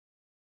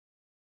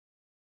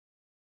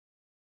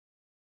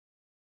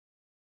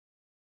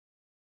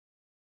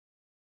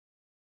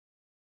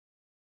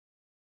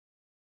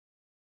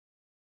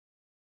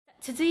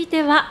続い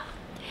ては、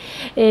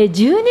10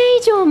年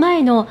以上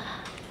前の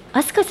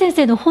飛鳥先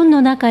生の本の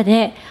中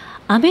で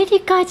アメリ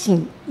カ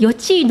人予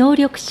知能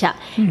力者、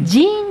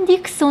ジーン・デ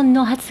ィクソン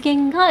の発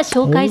言が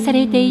紹介さ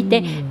れてい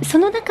て、そ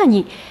の中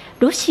に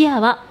ロシア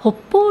は北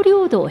方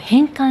領土を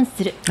返還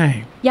する、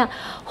や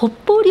北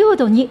方領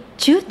土に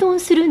駐屯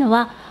するの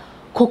は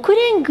国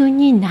連軍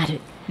にな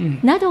る、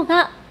など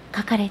が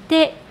書かれ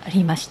てあ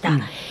りました。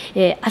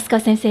飛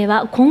鳥先生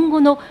は今後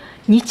の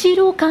日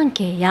露関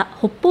係や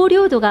北方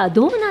領土が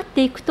どうなっ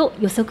ていくと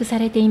予測さ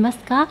れています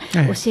か、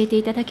教えて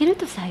いただける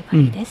と幸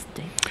いです、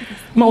ということです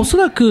ね。おそ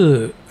ら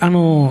く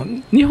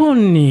日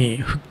本に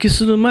復帰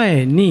する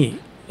前に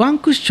ワン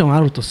クッションあ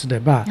るとす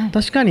れば、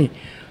確かに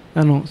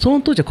そ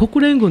の当時は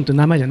国連軍という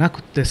名前じゃな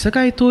くて世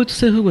界統一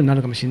政府軍にな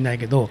るかもしれない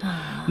けど、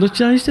ど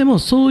ちらにしても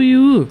そうい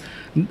う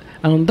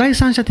第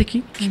三者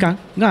的機関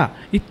が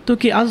一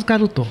時預か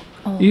ると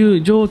い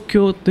う状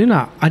況というの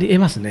はありえ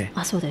ますね。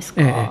そうです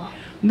か。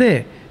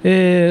で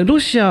ロ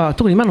シア、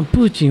特に今の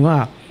プーチン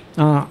は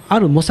あ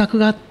る模索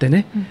があって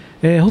ね、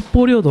北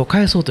方領土を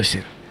返そうとして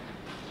いる。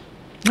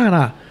だか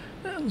ら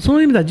そ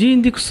の意味ではジー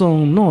ン・ディクソ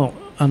ンの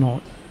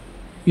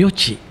予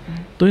知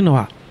というの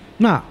は、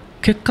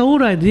結果オー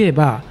ライで言え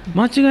ば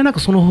間違いなく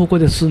その方向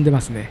で進んで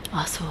ますね。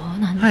そう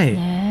なんです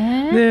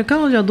ね。で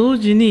彼女は同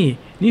時に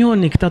日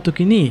本に来た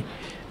時に、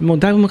もう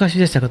だいぶ昔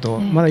でしたけど、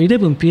まだ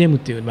 11PM っ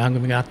ていう番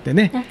組があって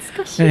ね、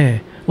懐かしい。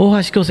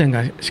大橋巨泉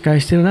が司会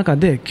している中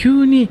で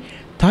急に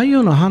太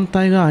陽の反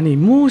対側に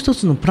もう一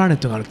つのプラネッ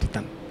トがあるって言っ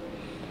た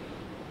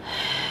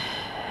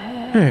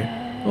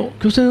の。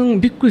巨泉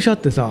びっくりしちゃっ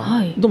て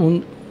さ、で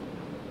も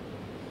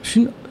そ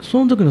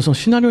の時のその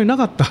シナリオにな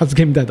かった発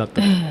言みたいだっ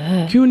た、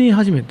急に言い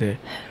始めて、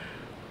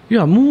い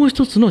やもう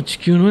一つの地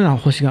球のような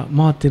星が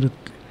回ってるっ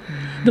て。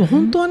でも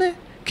本当はね、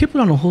ケプ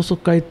ラの法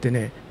則会って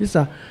ね、実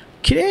は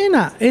綺麗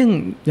な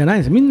円じゃないん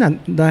ですよ。みんな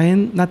楕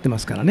円になってま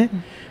すからね。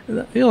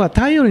要は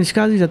太陽に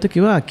近づいたと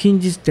きは近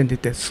日点といっ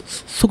て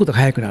速度が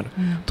速くなる、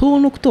遠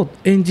のくと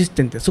遠日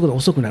点って速度が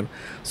遅くなる。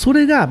そ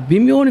れが微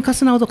妙に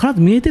重なると必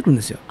ず見えてくるん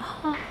ですよ。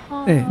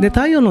で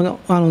太陽の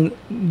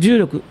重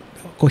力、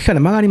光が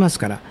曲がります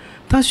から、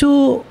多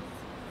少隠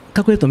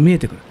れると見え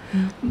てくる。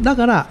だ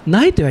から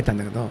ないと言われたん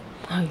だけど、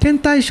天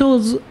体小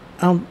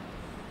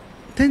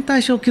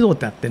軌道っ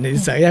てあってね、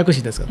実はややこし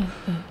いですけど、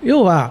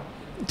要は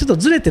ちょっと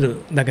ずれて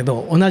るんだけ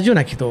ど同じよう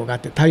な軌道があっ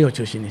て、太陽を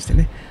中心にして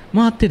ね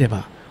回っていれ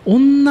ば同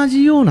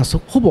じような、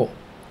ほぼ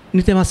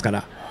似てますか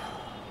ら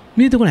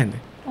見えてこないんで、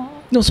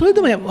でもそれ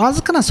でもわ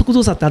ずかな速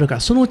度差ってあるか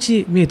ら、そのう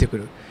ち見えてく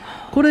る。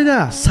これ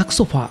がサク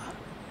ソファ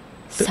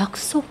ー。サク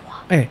ソフ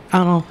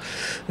ァ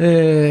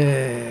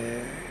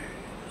ー、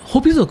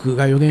ホビ族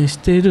が予言し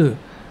ている、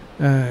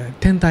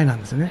天体なん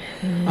ですよね。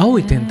青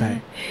い天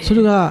体、そ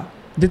れが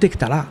出てき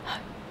たら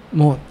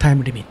もうタイ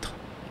ムリミット。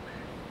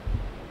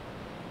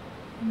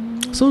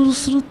そう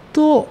する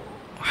と、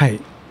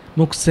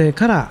木星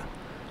から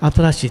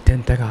新しい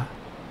天体が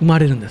生ま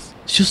れるんです。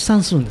出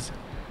産するんですよ。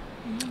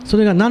そ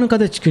れが7日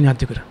で地球にやっ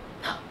てくる。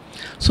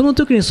その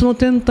時にその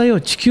天体を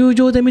地球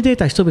上で見てい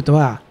た人々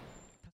は